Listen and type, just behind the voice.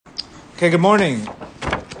Okay, good morning.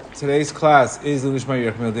 Today's class is L'Nishma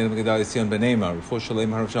Yerachmiel Dina Megadal Yisyon B'Neima Rufo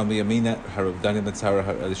Shalem Harav Shalom B'Yamina Harav Dani Batzara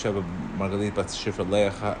Elisheva Margalit Bat Shifra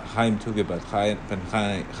Leah Chaim Tuvia Bat Ben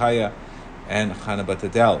Chaya and Chana Bat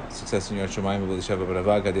Adel. Success in Yad Shemayim B'Elisheva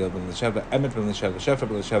B'Rava Gadiel B'Elisheva Emet B'Elisheva Shefa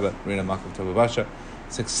B'Elisheva Rina Makam Tovavasha.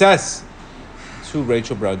 Success to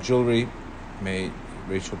Rachel Brown Jewelry. May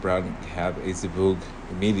Rachel Brown have a zivug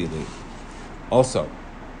immediately. Also,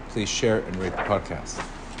 please share and rate the podcast.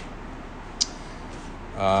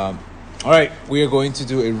 All right, we are going to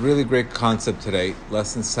do a really great concept today,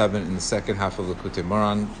 lesson 7 in the second half of Likutei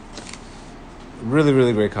Moharan. Really,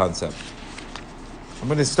 really great concept. I'm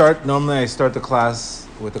going to start. Normally, I start the class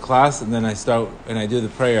with the class, and then I do the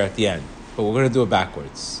prayer at the end. But we're going to do it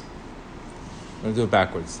backwards. We're going to do it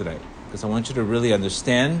backwards today because I want you to really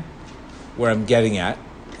understand where I'm getting at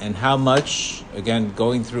and how much. Again,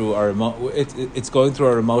 going through it's going through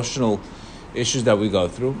our emotional issues that we go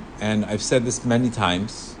through. And I've said this many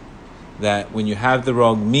times, that when you have the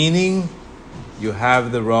wrong meaning, you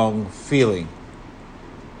have the wrong feeling.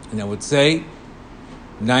 And I would say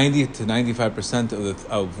 90 to 95%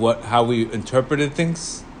 of how we interpreted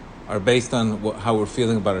things are based on how we're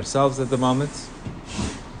feeling about ourselves at the moment.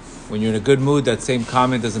 When you're in a good mood, that same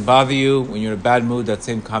comment doesn't bother you. When you're in a bad mood, that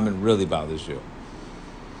same comment really bothers you.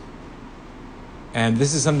 And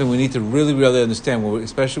this is something we need to really, really understand,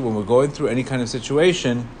 especially when we're going through any kind of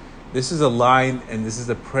situation. This is a line and this is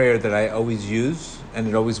a prayer that I always use, and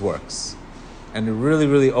it always works. And it really,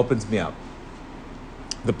 really opens me up.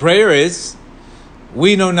 The prayer is,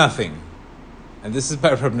 we know nothing. And this is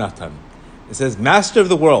by Reb Natan. It says, Master of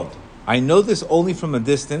the world, I know this only from a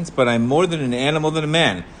distance, but I'm more than an animal than a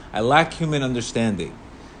man. I lack human understanding.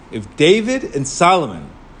 If David and Solomon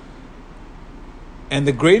and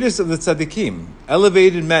the greatest of the tzaddikim,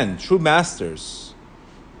 elevated men, true masters,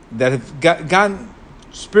 that have gotten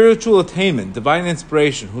spiritual attainment, divine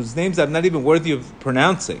inspiration, whose names I'm not even worthy of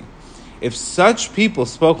pronouncing, if such people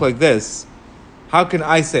spoke like this, how can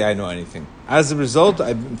I say I know anything? As a result,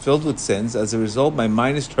 I've been filled with sins. As a result, my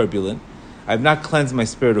mind is turbulent. I have not cleansed my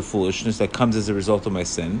spirit of foolishness that comes as a result of my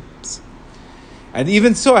sins. And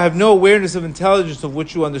even so, I have no awareness of intelligence of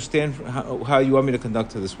which you understand how you want me to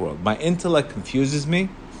conduct to this world. My intellect confuses me,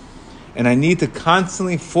 and I need to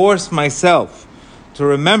constantly force myself to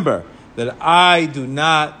remember that I do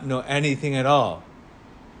not know anything at all.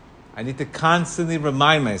 I need to constantly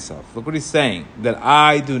remind myself. Look what he's saying, that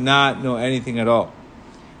I do not know anything at all.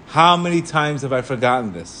 How many times have I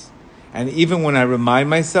forgotten this? And even when I remind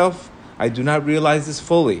myself, I do not realize this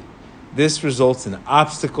fully. This results in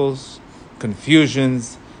obstacles,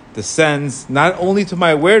 confusions, descends not only to my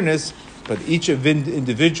awareness, but each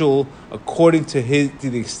individual according to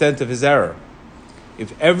the extent of his error.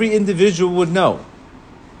 If every individual would know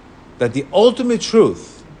that the ultimate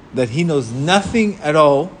truth, that he knows nothing at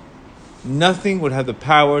all, nothing would have the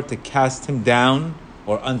power to cast him down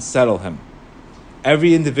or unsettle him.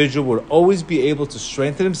 Every individual would always be able to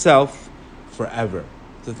strengthen himself forever.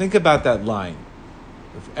 So think about that line.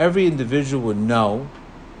 If every individual would know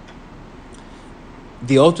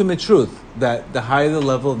the ultimate truth, that the higher the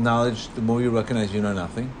level of knowledge, the more you recognize you know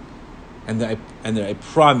nothing. And that I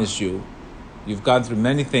promise you, you've gone through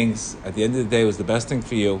many things. At the end of the day, it was the best thing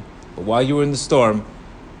for you. But while you were in the storm,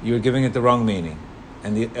 you were giving it the wrong meaning.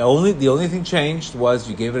 And the only thing changed was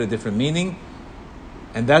you gave it a different meaning.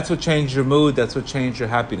 And that's what changed your mood. That's what changed your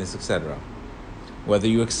happiness, etc. Whether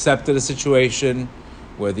you accepted a situation,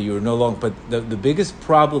 whether you were no longer... But the biggest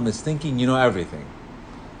problem is thinking you know everything.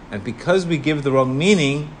 And because we give the wrong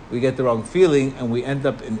meaning, we get the wrong feeling, and we end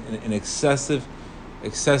up in excessive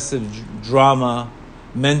drama,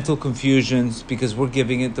 mental confusions, because we're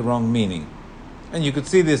giving it the wrong meaning. And you could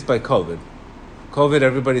see this by COVID. COVID,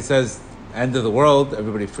 everybody says, end of the world,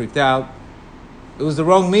 everybody freaked out. It was the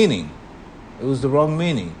wrong meaning. It was the wrong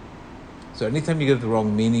meaning. So anytime you give the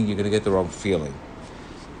wrong meaning, you're going to get the wrong feeling.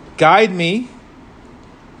 Guide me.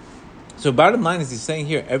 So bottom line is he's saying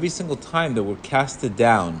here, every single time that we're casted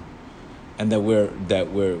down and that we're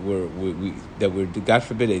God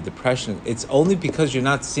forbid a depression, it's only because you're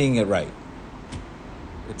not seeing it right.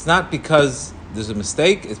 It's not because there's a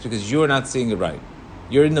mistake, it's because you're not seeing it right.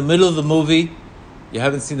 You're in the middle of the movie, you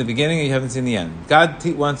haven't seen the beginning and you haven't seen the end. God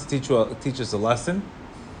wants to teach us a lesson,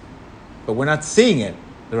 but we're not seeing it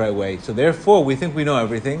the right way. So therefore, we think we know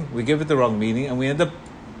everything, we give it the wrong meaning, and we end up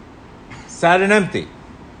sad and empty.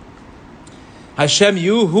 Hashem,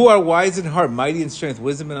 you who are wise in heart, mighty in strength,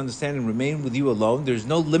 wisdom and understanding, remain with you alone. There's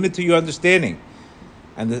no limit to your understanding.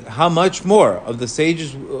 And how much more of the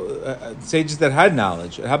sages that had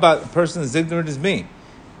knowledge? How about a person as ignorant as me?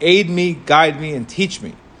 Aid me, guide me, and teach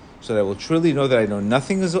me. so that I will truly know that I know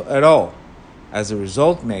nothing at all. As a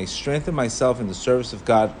result, may I strengthen myself in the service of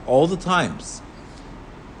God all the times.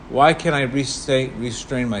 Why can I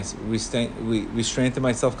restrain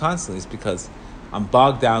myself constantly? It's because I'm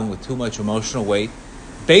bogged down with too much emotional weight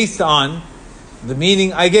based on the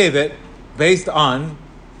meaning I gave it, based on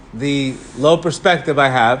the low perspective I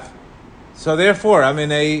have. So therefore, I'm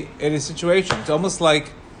in a situation. It's almost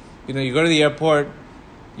like, you go to the airport,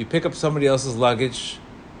 you pick up somebody else's luggage,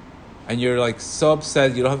 and you're like so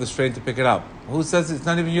upset you don't have the strength to pick it up. Who says it's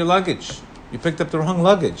not even your luggage? You picked up the wrong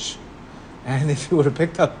luggage. And if you would have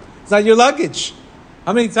picked up, it's not your luggage.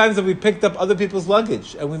 How many times have we picked up other people's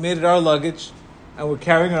luggage and we made it our luggage and we're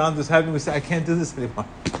carrying around this heavy and we say, I can't do this anymore.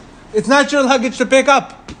 It's not your luggage to pick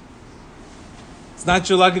up. It's not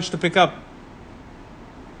your luggage to pick up.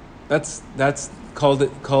 That's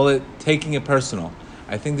call it taking it personal.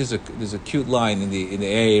 I think there's a cute line in the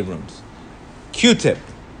AA rooms. Q-tip.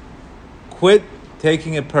 Quit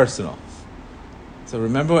taking it personal. So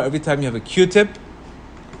remember, every time you have a Q-tip,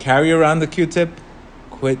 carry around the Q-tip,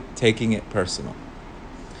 quit taking it personal.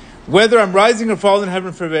 Whether I'm rising or falling,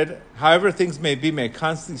 heaven forbid, however things may be, may I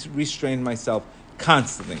constantly restrain myself,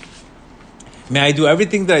 constantly. May I do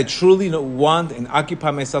everything that I truly want and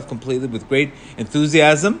occupy myself completely with great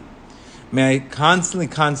enthusiasm. May I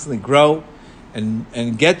constantly grow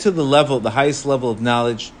and get to the highest level of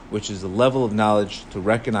knowledge, which is the level of knowledge to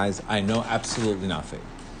recognize I know absolutely nothing.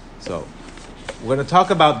 So we're going to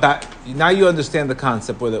talk about that. Now you understand the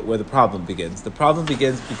concept where the problem begins. The problem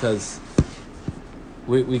begins because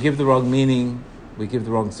we give the wrong meaning, we give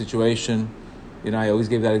the wrong situation. I always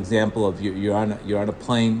give that example of you're on a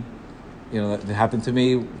plane. That happened to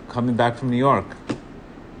me coming back from New York.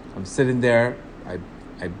 I'm sitting there. I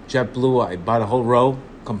JetBlue. I bought a whole row,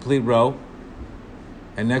 complete row,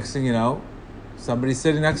 and next thing you know, somebody's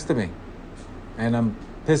sitting next to me, and I'm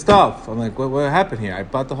pissed off. I'm like, what happened here? I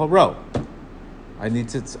bought the whole row. I need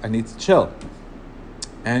to chill.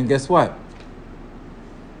 And guess what?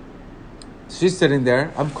 She's sitting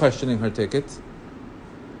there. I'm questioning her ticket,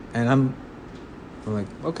 and I'm like,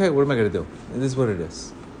 okay, what am I going to do? It is what it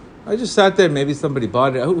is. I just sat there. Maybe somebody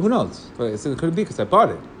bought it. Who knows? But I said it couldn't be because I bought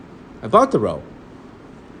it. I bought the row.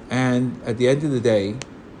 And at the end of the day,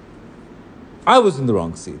 I was in the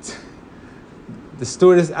wrong seat. The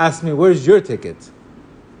stewardess asked me, where's your ticket?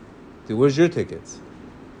 Dude, where's your ticket?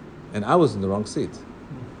 And I was in the wrong seat.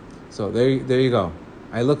 So there you go.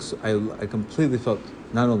 I completely felt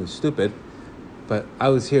not only stupid, but I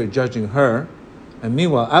was here judging her. And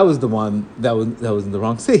meanwhile, I was the one that was in the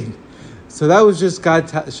wrong seat. So that was just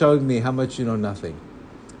God showing me how much you know nothing.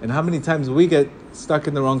 And how many times we get stuck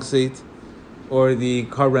in the wrong seat, or the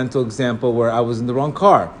car rental example where I was in the wrong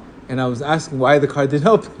car and I was asking why the car didn't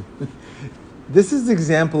open. This is the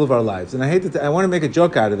example of our lives. And I want to make a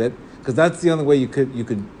joke out of it because that's the only way you could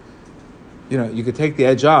take the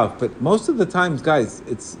edge off. But most of the times, guys,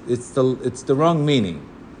 it's the wrong meaning.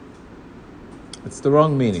 It's the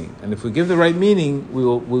wrong meaning. And if we give the right meaning, we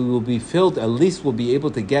will be filled, at least we'll be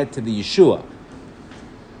able to get to the Yeshua.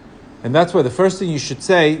 And that's why the first thing you should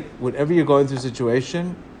say, whatever you're going through a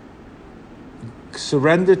situation,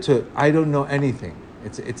 surrender to, I don't know anything.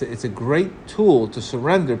 It's a great tool to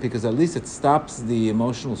surrender because at least it stops the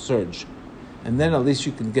emotional surge. And then at least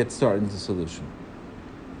you can get started into solution.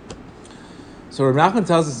 So Rav Nachman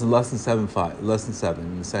tells us in lesson 7,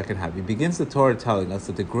 in the second half, he begins the Torah telling us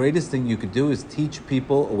that the greatest thing you could do is teach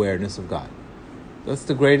people awareness of God. That's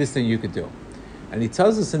the greatest thing you could do. And he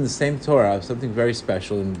tells us in the same Torah something very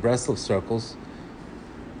special in Breslov circles.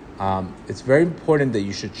 It's very important that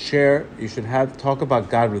you should talk about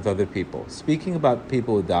God with other people. Speaking about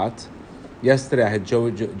people with dat, yesterday I had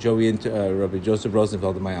Joey and Rabbi Joseph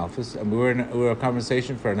Rosenfeld in my office, and we were in a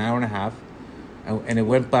conversation for an hour and a half, and it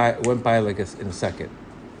went by like in a second.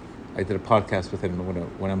 I did a podcast with him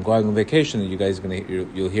when I'm going on vacation, and you guys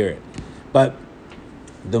you'll hear it. But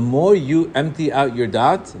the more you empty out your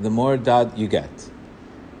dat, the more dat you get.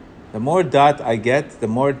 The more dat I get, the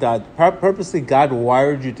more dat. Purposely, God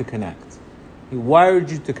wired you to connect. He wired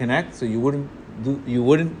you to connect so you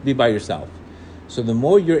wouldn't be by yourself. So the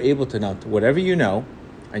more you're able to know whatever you know,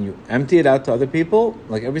 and you empty it out to other people,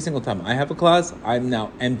 like every single time I have a class, I'm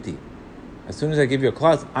now empty. As soon as I give you a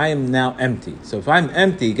class, I am now empty. So if I'm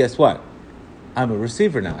empty, guess what? I'm a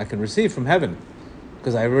receiver now. I can receive from heaven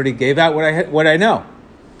because I already gave out what I know.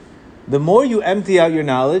 The more you empty out your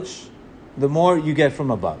knowledge, the more you get from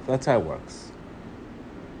above. That's how it works.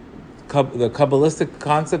 The Kabbalistic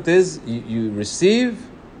concept is you receive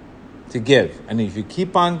to give. And if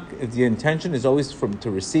the intention is always to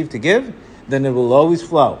receive to give, then it will always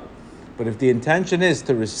flow. But if the intention is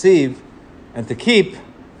to receive and to keep,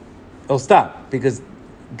 it'll stop because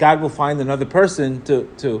God will find another person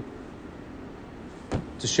to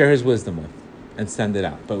share His wisdom with and send it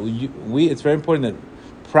out. But it's very important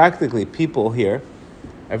that practically people here,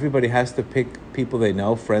 everybody has to pick people they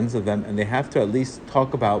know, friends of them, and they have to at least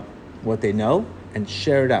talk about what they know and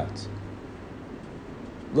share it out.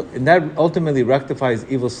 Look, and that ultimately rectifies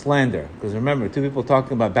evil slander. Because remember, two people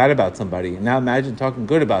talking bad about somebody, and now imagine talking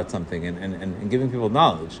good about something and giving people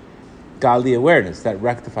knowledge. Godly awareness, that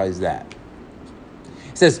rectifies that.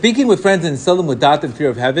 It says, speaking with friends and instill them with doubt and fear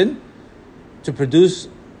of heaven, to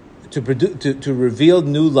reveal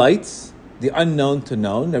new lights, the unknown to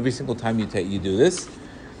known. Every single time you do this,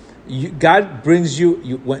 God brings you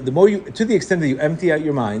to the extent that you empty out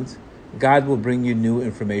your mind, God will bring you new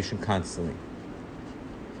information constantly.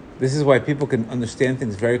 This is why people can understand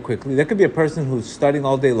things very quickly. There could be a person who's studying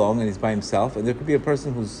all day long and he's by himself, and there could be a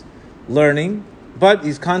person who's learning, but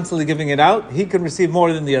he's constantly giving it out. He can receive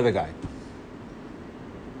more than the other guy.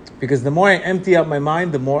 Because the more I empty out my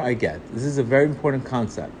mind, the more I get. This is a very important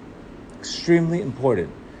concept. Extremely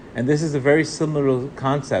important. And this is a very similar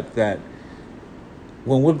concept that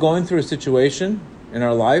when we're going through a situation in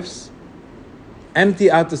our lives,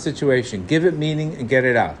 empty out the situation, give it meaning and get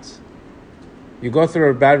it out. You go through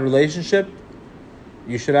a bad relationship,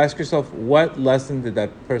 you should ask yourself, what lesson did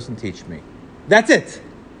that person teach me? That's it.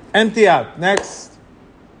 Empty out. Next.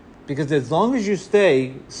 Because as long as you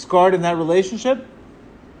stay scarred in that relationship,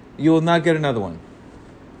 you will not get another one.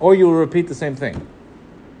 Or you will repeat the same thing.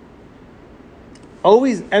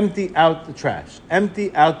 Always empty out the trash.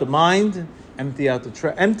 Empty out the mind. Empty out the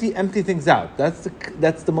trash. Empty things out.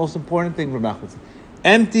 That's the most important thing, Rav Nachman.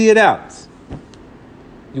 Empty it out.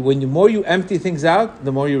 When the more you empty things out,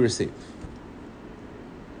 the more you receive.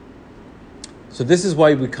 So this is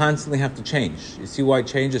why we constantly have to change. You see why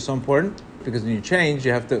change is so important? Because when you change,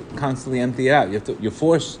 you have to constantly empty it out. You're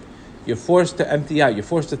forced to empty out. You're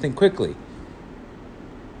forced to think quickly.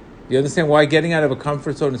 You understand why getting out of a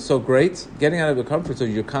comfort zone is so great? Getting out of a comfort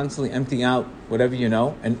zone, you're constantly emptying out whatever you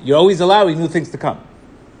know, and you're always allowing new things to come.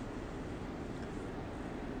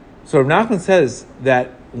 So Rav Nachman says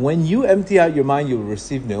that when you empty out your mind, you will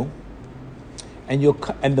receive new. And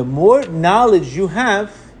the more knowledge you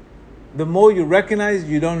have, the more you recognize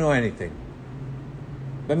you don't know anything.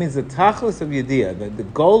 That means the tachlis of Yediyah, that the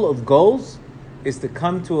goal of goals is to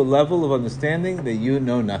come to a level of understanding that you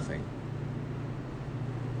know nothing.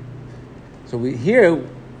 So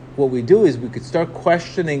what we do is we could start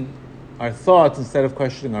questioning our thoughts instead of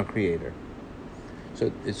questioning our Creator.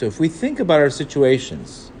 So if we think about our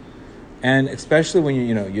situations, and especially when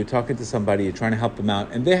you're talking to somebody, you're trying to help them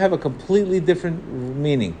out, and they have a completely different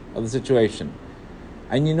meaning of the situation.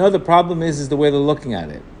 And the problem is the way they're looking at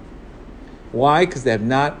it. Why? Because they have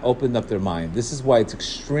not opened up their mind. This is why it's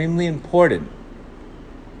extremely important.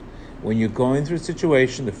 When you're going through a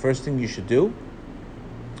situation, the first thing you should do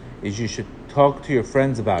is you should talk to your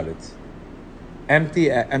friends about it. Empty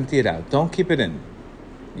it out. Don't keep it in.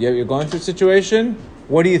 You're going through a situation.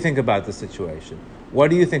 What do you think about the situation? What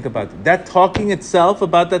do you think about it? That talking itself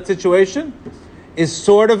about that situation is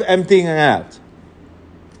sort of emptying it out.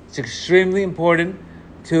 It's extremely important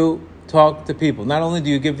to talk to people. Not only do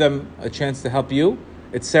you give them a chance to help you,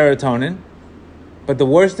 it's serotonin, but the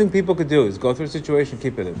worst thing people could do is go through a situation,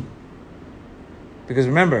 keep it in. Because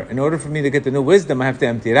remember, in order for me to get the new wisdom, I have to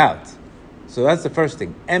empty it out. So that's the first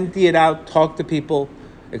thing. Empty it out, talk to people,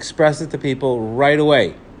 express it to people right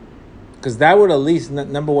away. Because that would at least,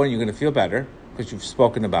 number one, you're going to feel better because you've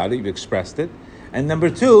spoken about it, you've expressed it. And number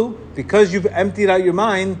two, because you've emptied out your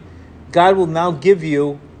mind, God will now give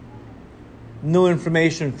you new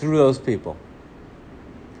information through those people.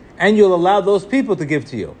 And you'll allow those people to give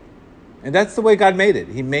to you. And that's the way God made it.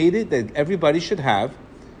 He made it that everybody should have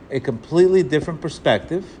a completely different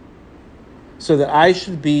perspective, so that I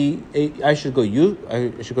should go to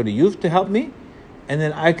you to help me, and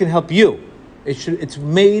then I can help you. It's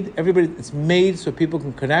made so people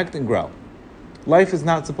can connect and grow. Life is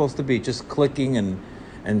not supposed to be just clicking and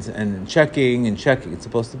checking and checking. We're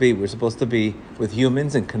supposed to be with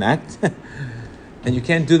humans and connect. And you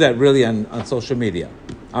can't do that really on social media.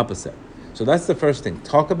 Opposite. So that's the first thing.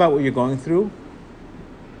 Talk about what you're going through.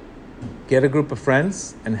 Get a group of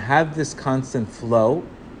friends and have this constant flow.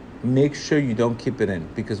 Make sure you don't keep it in.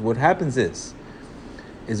 Because what happens is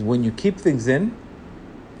when you keep things in,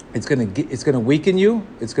 it's going to weaken you.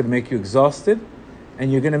 It's going to make you exhausted.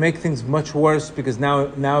 And you're going to make things much worse because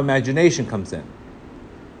now imagination comes in.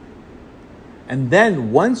 And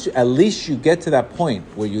then once at least you get to that point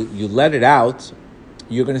where you let it out,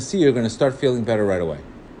 you're going to start feeling better right away.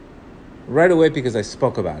 Right away, because I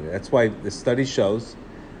spoke about it. That's why the study shows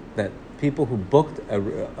that people who booked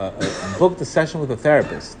a session with a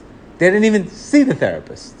therapist. They didn't even see the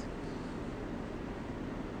therapist.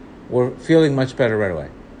 Were feeling much better right away.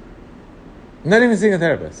 Not even seeing a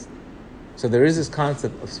therapist. So there is this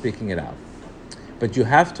concept of speaking it out. But you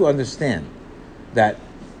have to understand that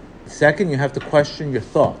second, you have to question your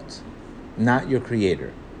thought, not your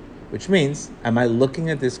creator. Which means, am I looking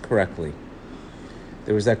at this correctly?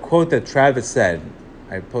 There was that quote that Travis said.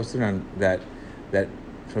 I posted on that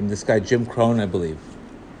from this guy Jim Crone, I believe,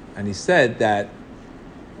 and he said that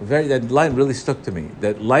that line really stuck to me.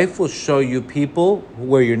 That life will show you people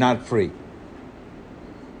where you're not free.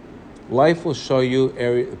 Life will show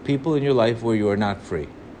you people in your life where you are not free.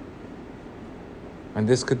 And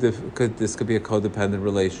this could be a codependent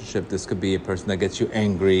relationship. This could be a person that gets you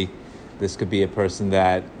angry. This could be a person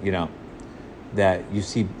that that you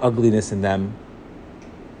see ugliness in them.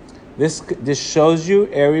 This shows you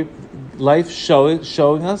life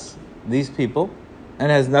showing us these people, and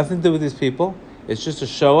it has nothing to do with these people. It's just to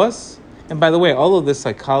show us. And by the way, all of this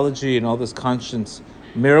psychology and all this conscience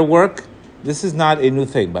mirror work, this is not a new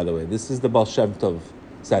thing, by the way. This is the Baal Shem Tov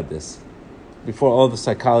said this. Before all the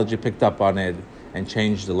psychology picked up on it and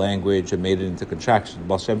changed the language and made it into contraction.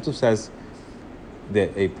 Baal Shem Tov says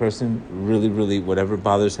that a person really, whatever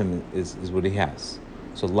bothers him is what he has.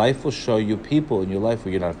 So life will show you people in your life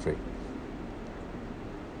where you're not free.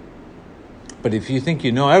 But if you think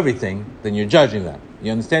you know everything, then you're judging them.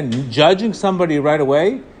 You understand? Judging somebody right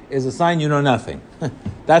away is a sign you know nothing.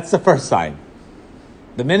 That's the first sign.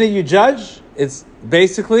 The minute you judge, it's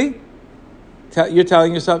basically you're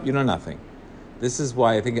telling yourself you know nothing. This is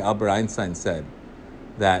why I think Albert Einstein said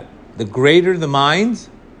that the greater the mind,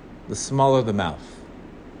 the smaller the mouth.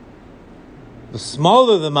 The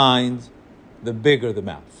smaller the mind, the bigger the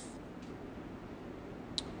mouth.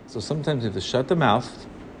 So sometimes you have to shut the mouth,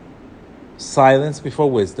 silence before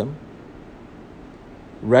wisdom,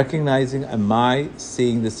 recognizing, am I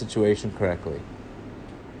seeing the situation correctly?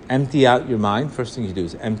 Empty out your mind. First thing you do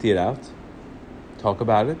is empty it out. Talk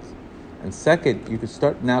about it. And second, you could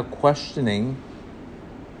start now questioning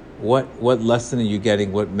what lesson are you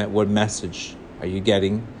getting, what message are you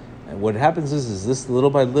getting. And what happens is this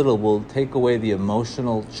little by little will take away the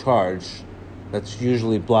emotional charge that's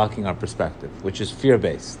usually blocking our perspective, which is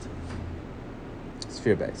fear-based. It's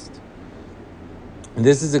fear-based. And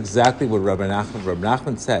this is exactly what Rabbi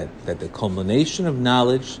Nachman said, that the culmination of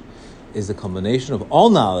knowledge is the culmination of all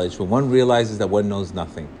knowledge when one realizes that one knows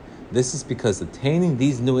nothing. This is because attaining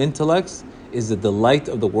these new intellects is the delight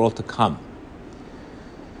of the world to come.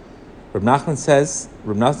 Rabbi Nachman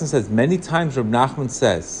says many times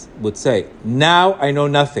would say, now I know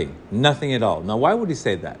nothing at all. Now why would he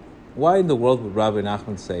say that? Why in the world would Rabbi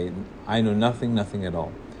Nachman say, I know nothing at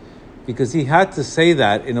all? Because he had to say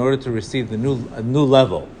that in order to receive a new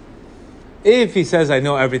level. If he says, I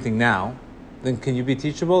know everything now, then can you be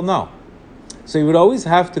teachable? No. So he would always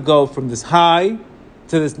have to go from this high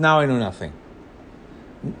to this now I know nothing.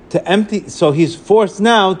 To empty, so he's forced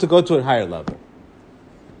now to go to a higher level.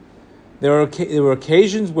 There were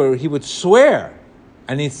occasions where he would swear,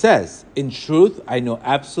 and he says, in truth, I know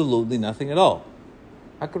absolutely nothing at all.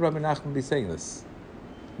 How could Rabbi Nachman be saying this?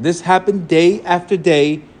 This happened day after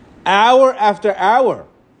day, hour after hour.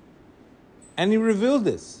 And he revealed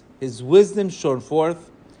this. His wisdom shone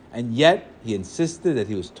forth, and yet he insisted that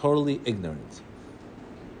he was totally ignorant.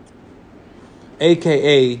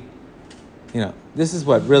 AKA, this is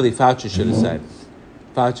what really Fauci should have said.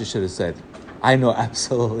 Fauci should have said, I know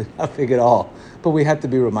absolutely nothing at all. But we had to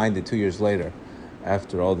be reminded 2 years later,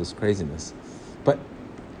 after all this craziness. But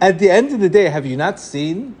at the end of the day, have you not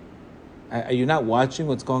seen, are you not watching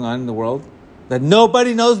what's going on in the world? That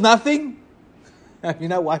nobody knows nothing? Have you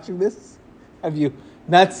not watching this? Have you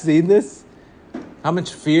not seen this? How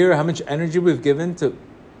much fear, how much energy we've given to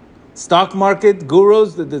stock market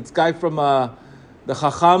gurus, this guy from the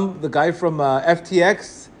Chacham, the guy from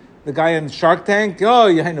FTX, the guy in Shark Tank. Oh,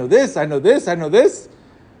 yeah, I know this. And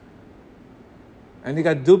he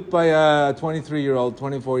got duped by a 23-year-old,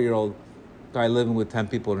 24-year-old guy living with 10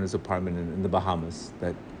 people in his apartment in the Bahamas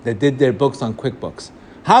that did their books on QuickBooks.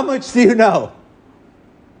 How much do you know?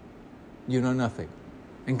 You know nothing.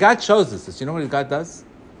 And God shows us this. You know what God does?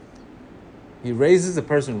 He raises a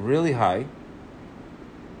person really high,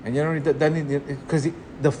 and because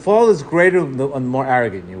the fall is greater the more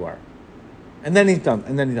arrogant you are. And then he dumps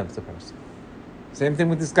the person. Same thing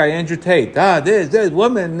with this guy Andrew Tate. There's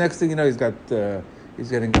woman. Next thing you know, he got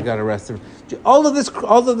arrested. All of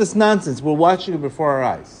this nonsense. We're watching it before our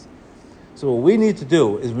eyes. So what we need to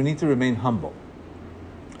do is we need to remain humble.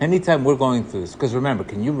 Anytime we're going through this, because remember,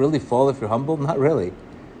 can you really fall if you're humble? Not really.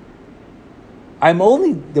 I'm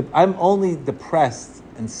only depressed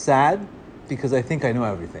and sad because I think I know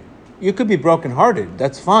everything. You could be brokenhearted.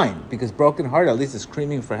 That's fine, because brokenhearted at least is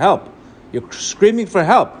screaming for help. You're screaming for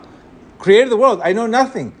help. Creator of the world, I know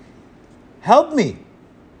nothing. Help me.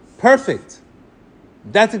 Perfect.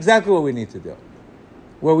 That's exactly what we need to do.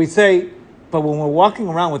 Where we say, but when we're walking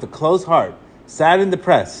around with a closed heart, sad and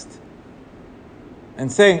depressed,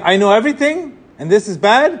 and saying, I know everything, and this is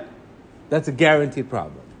bad, that's a guaranteed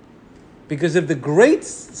problem. Because if the great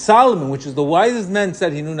Solomon, which is the wisest man,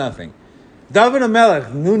 said he knew nothing, David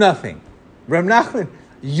HaMelech knew nothing, Reb Nachman,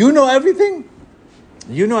 you know everything?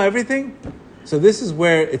 You know everything? So this is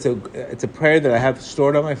where it's a prayer that I have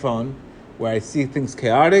stored on my phone, where I see things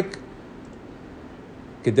chaotic.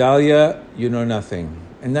 Gedalia, you know nothing.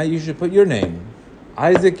 And now you should put your name.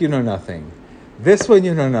 Isaac, you know nothing. This one,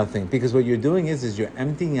 you know nothing. Because what you're doing is you're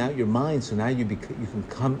emptying out your mind, so now you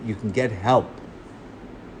can get help.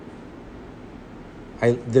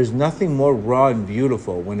 There's nothing more raw and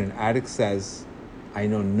beautiful when an addict says, I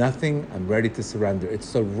know nothing, I'm ready to surrender.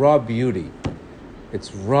 It's the raw beauty.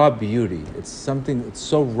 It's raw beauty. It's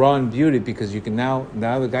so raw and beauty, because you can now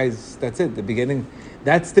the guy's, that's it,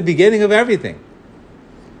 that's the beginning of everything.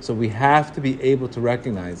 So we have to be able to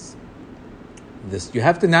recognize this. You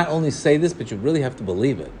have to not only say this, but you really have to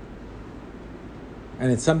believe it.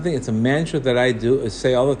 And it's a mantra that I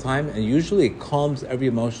say all the time, and usually it calms every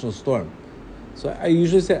emotional storm. So I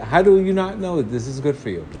usually say, how do you not know that this is good for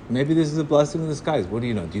you? Maybe this is a blessing in disguise. What do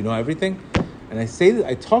you know? Do you know everything? And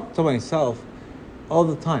I talk to myself all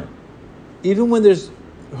the time. Even when there's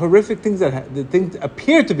horrific things the things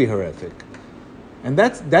appear to be horrific. And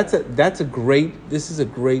this is a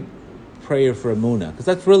great prayer for Emunah, because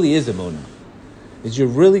that really is Emunah. Is you're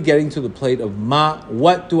really getting to the plate of Ma,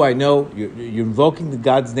 what do I know? You're invoking the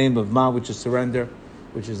God's name of Ma, which is surrender,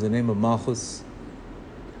 which is the name of Malchus.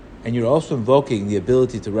 And you're also invoking the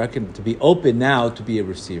ability to be open now to be a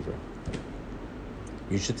receiver.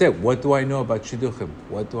 You should say, what do I know about Shidduchim?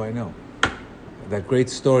 What do I know? That great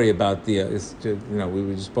story about we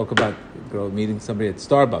just spoke about a girl meeting somebody at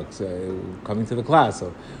Starbucks, coming to the class,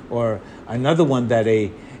 or another one that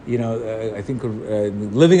I think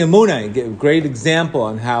living in Muna, a great example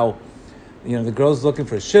on how, the girl's looking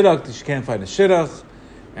for a shidduch, she can't find a shidduch,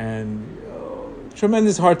 and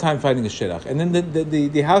tremendous hard time finding a shidduch. And then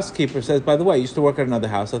the housekeeper says, by the way, I used to work at another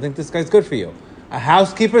house, I think this guy's good for you. A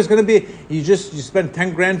housekeeper is going to be, you spend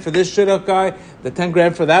 10 grand for this shidduch guy, the 10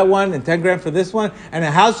 grand for that one, and 10 grand for this one, and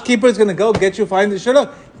a housekeeper is going to go get you find the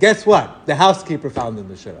shidduch. Guess what? The housekeeper found him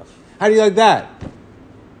the shidduch. How do you like that?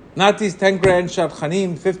 Not these 10 grand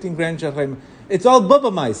shadchanim, 15 grand shadchanim. It's all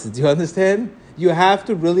bubba mice. Do you understand? You have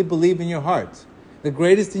to really believe in your heart. The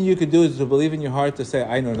greatest thing you could do is to believe in your heart, to say,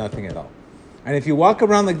 I know nothing at all. And if you walk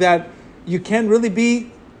around like that, you can't really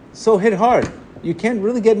be so hit hard. You can't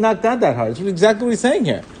really get knocked out that hard. It's exactly what he's saying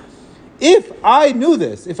here. If I knew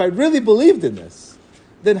this, if I really believed in this,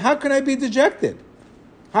 then how can I be dejected?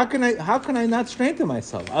 How can I not strengthen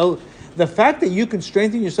myself? The fact that you can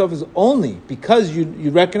strengthen yourself is only because you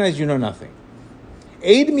recognize you know nothing.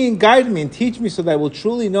 Aid me and guide me and teach me so that I will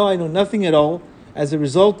truly know I know nothing at all. As a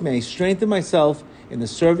result, may I strengthen myself in the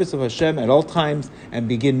service of Hashem at all times and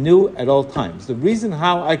begin new at all times. The reason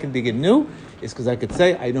how I can begin new is because I could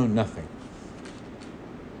say I know nothing.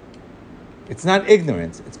 It's not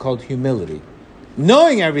ignorance, it's called humility.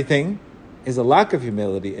 Knowing everything is a lack of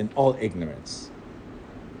humility and all ignorance.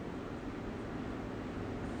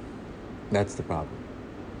 That's the problem.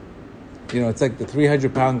 It's like the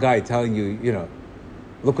 300-pound guy telling you,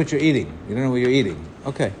 look what you're eating. You don't know what you're eating.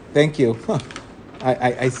 Okay, thank you.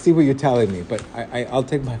 I see what you're telling me, but I'll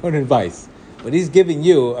take my own advice. But he's giving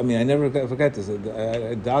you, I never forget this,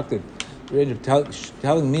 a doctor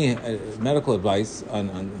telling me medical advice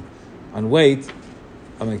on weight.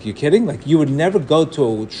 I'm like, you kidding? Like, you would never go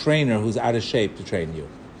to a trainer who's out of shape to train you.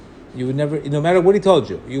 You would never, no matter what he told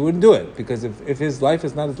you, you wouldn't do it, because if his life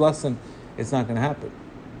is not his lesson, it's not going to happen.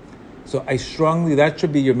 So that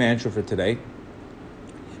should be your mantra for today.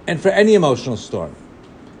 And for any emotional storm.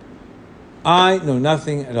 I know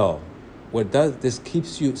nothing at all. This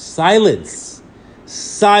keeps you silence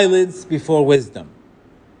before wisdom.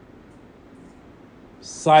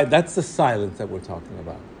 That's the silence that we're talking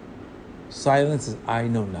about. Silence is I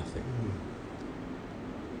know nothing.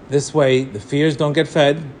 This way, the fears don't get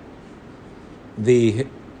fed. The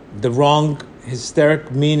wrong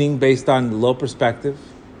hysteric meaning based on low perspective.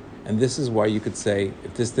 And this is why you could say,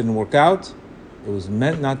 if this didn't work out, it was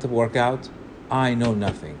meant not to work out. I know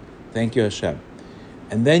nothing. Thank you, Hashem.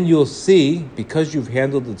 And then you'll see, because you've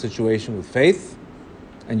handled the situation with faith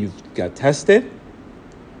and you've got tested,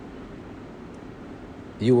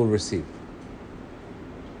 you will receive.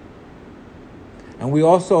 And we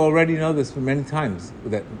also already know this for many times,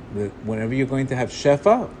 that whenever you're going to have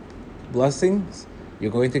shefa, blessings,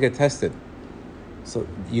 you're going to get tested. So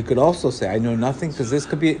you could also say, I know nothing, because this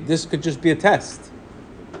could just be a test.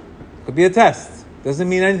 Could be a test. Doesn't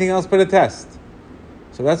mean anything else but a test.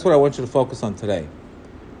 So that's what I want you to focus on today.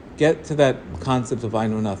 Get to that concept of I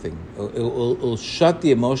know nothing. It'll shut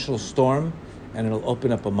the emotional storm, and it'll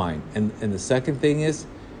open up a mind. And the second thing is,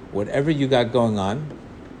 whatever you got going on,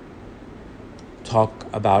 talk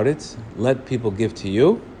about it. Let people give to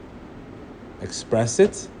you. Express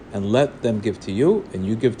it, and let them give to you, and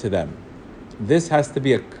you give to them. This has to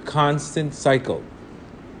be a constant cycle.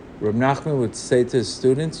 Reb Nachman would say to his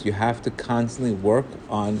students, you have to constantly work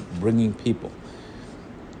on bringing people.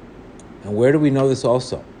 And where do we know this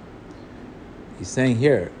also? He's saying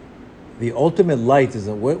here, the ultimate light is,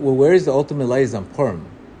 where is the ultimate light? Is on Purim.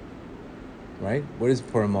 Right? What is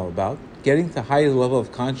Purim all about? Getting to higher level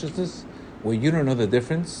of consciousness where you don't know the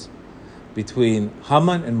difference between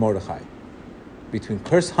Haman and Mordechai. Between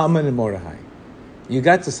cursed Haman and Mordechai. You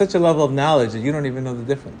got to such a level of knowledge that you don't even know the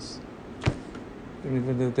difference. You don't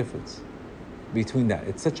even know the difference between that.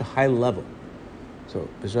 It's such a high level. So,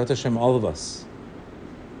 B'ezrat Hashem, all of us,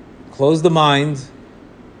 close the mind,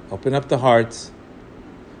 open up the heart,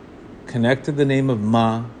 connect to the name of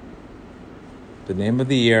Ma, the name of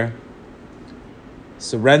the year,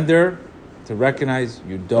 surrender to recognize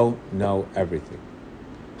you don't know everything.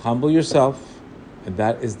 Humble yourself, and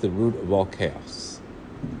that is the root of all chaos.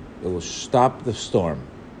 It will stop the storm,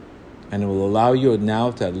 and it will allow you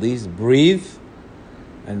now to at least breathe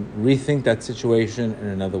and rethink that situation in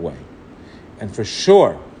another way. And for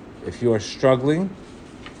sure, if you are struggling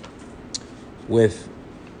with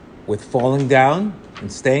falling down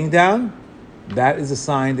and staying down, that is a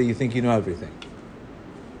sign that you think you know everything.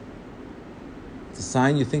 It's a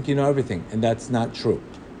sign you think you know everything, and that's not true.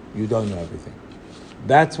 You don't know everything.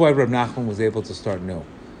 That's why Reb Nachman was able to start new.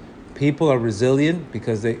 People are resilient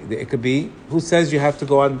because it could be, who says you have to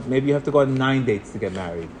go on, maybe you have to go on 9 dates to get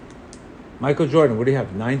married. Michael Jordan, what do you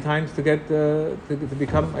have, 9 times to get, to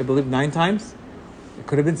become, I believe 9 times? It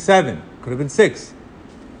could have been 7, could have been 6.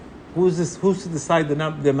 Who's to decide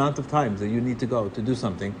the amount of times that you need to go to do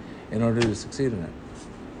something in order to succeed in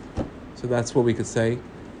it? So that's what we could say,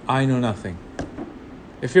 I know nothing.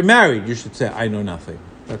 If you're married, you should say, I know nothing.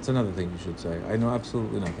 That's another thing you should say. I know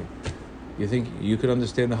absolutely nothing. You think you could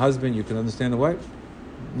understand the husband, you can understand the wife?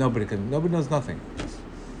 Nobody can. Nobody knows nothing.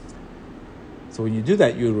 So when you do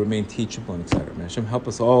that, you remain teachable and etc. May Hashem help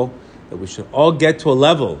us all, that we should all get to a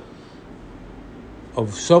level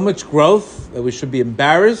of so much growth that we should be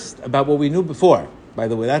embarrassed about what we knew before. By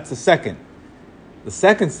the way, that's the second. The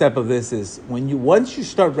second step of this is once you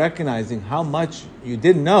start recognizing how much you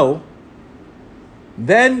didn't know,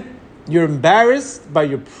 then you're embarrassed by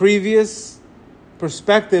your previous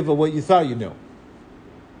perspective of what you thought you knew.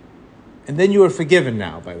 And then you are forgiven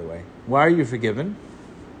now, by the way. Why are you forgiven?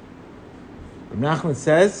 Reb Nachman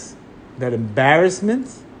says that embarrassment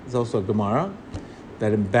is also a Gemara,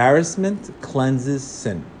 that embarrassment cleanses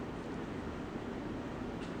sin.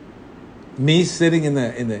 Me sitting in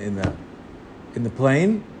the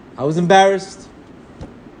plane, I was embarrassed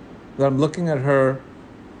that I'm looking at her.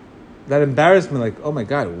 That embarrassment, like, oh my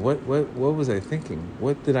God, what was I thinking?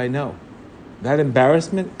 What did I know? That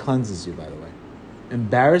embarrassment cleanses you, by the way.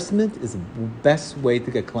 Embarrassment is the best way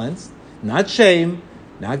to get cleansed. Not shame,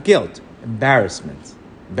 not guilt. Embarrassment.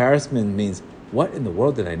 Embarrassment means, what in the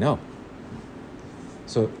world did I know?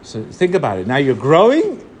 So think about it. Now you're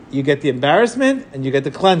growing, you get the embarrassment, and you get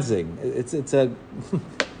the cleansing. It's a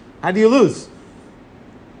how do you lose?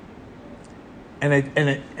 And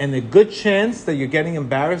a good chance that you're getting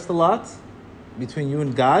embarrassed a lot between you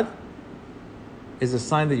and God is a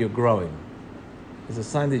sign that you're growing. It's a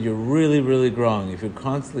sign that you're really, really growing. If you're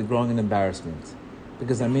constantly growing in embarrassment,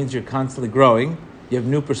 because that means you're constantly growing, you have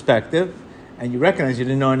new perspective, and you recognize you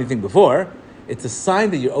didn't know anything before. It's a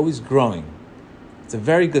sign that you're always growing. It's a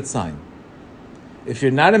very good sign. If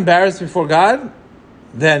you're not embarrassed before God,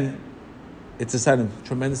 then it's a sign of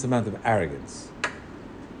tremendous amount of arrogance.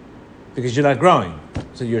 Because you're not growing.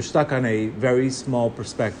 So you're stuck on a very small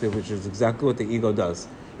perspective, which is exactly what the ego does,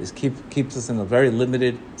 is keeps us in a very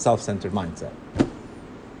limited, self-centered mindset.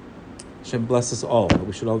 Hashem bless us all.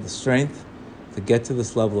 We should all have the strength to get to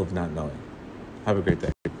this level of not knowing. Have a great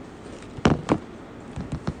day.